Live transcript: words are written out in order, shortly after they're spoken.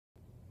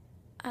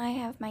I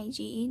have my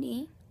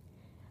GED.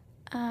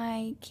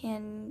 I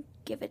can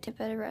give a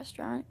tip at a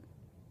restaurant.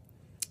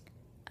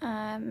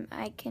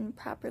 I can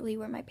properly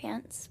wear my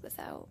pants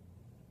without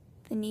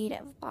the need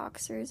of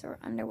boxers or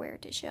underwear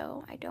to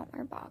show. I don't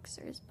wear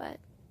boxers, but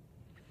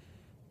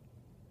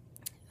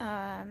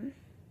I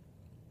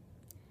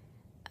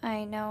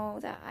know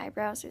that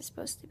eyebrows are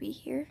supposed to be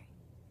here.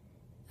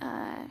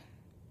 I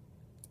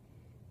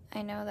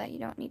know that you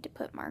don't need to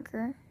put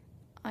marker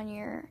on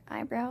your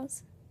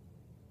eyebrows.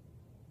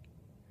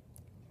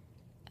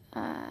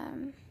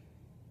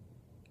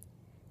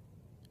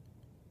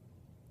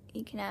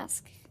 You can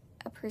ask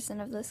a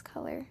person of this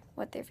color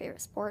what their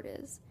favorite sport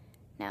is.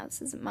 Now, this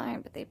isn't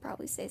mine, but they'd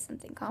probably say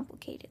something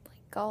complicated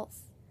like golf.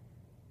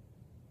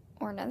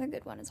 Or another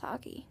good one is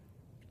hockey.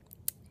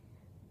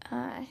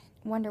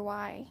 Wonder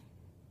why.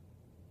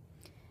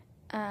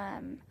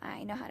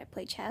 I know how to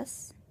play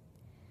chess.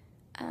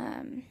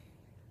 I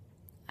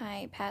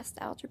passed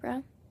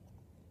algebra.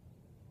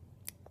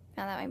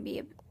 Now that might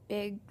be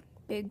a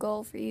big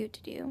goal for you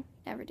to do.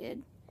 Never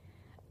did.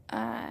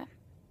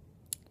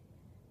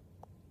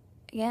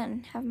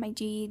 Again, have my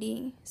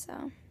GED,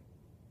 so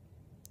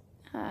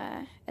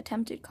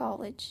attempted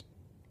college.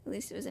 At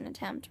least it was an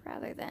attempt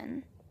rather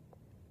than,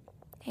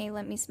 hey,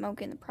 let me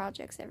smoke in the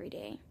projects every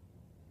day.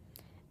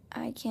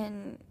 I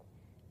can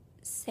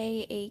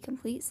say a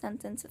complete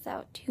sentence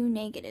without two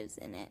negatives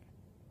in it.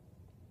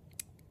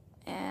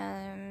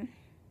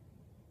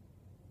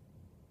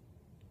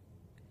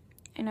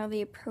 I know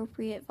the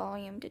appropriate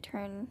volume to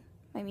turn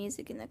my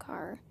music in the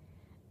car.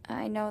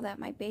 I know that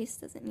my bass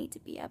doesn't need to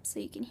be up so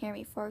you can hear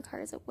me 4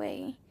 cars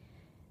away.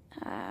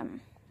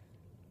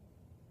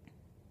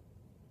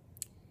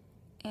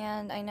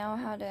 And I know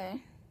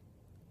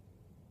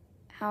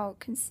how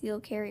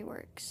concealed carry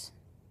works.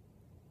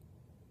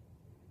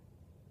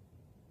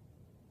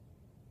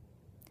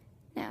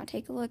 Now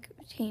take a look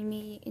between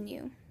me and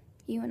you.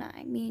 You and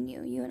I. Me and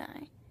you. You and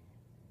I.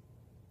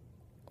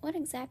 What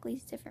exactly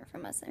is different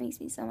from us that makes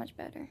me so much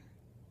better?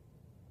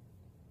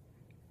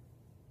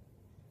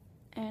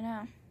 I don't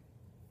know.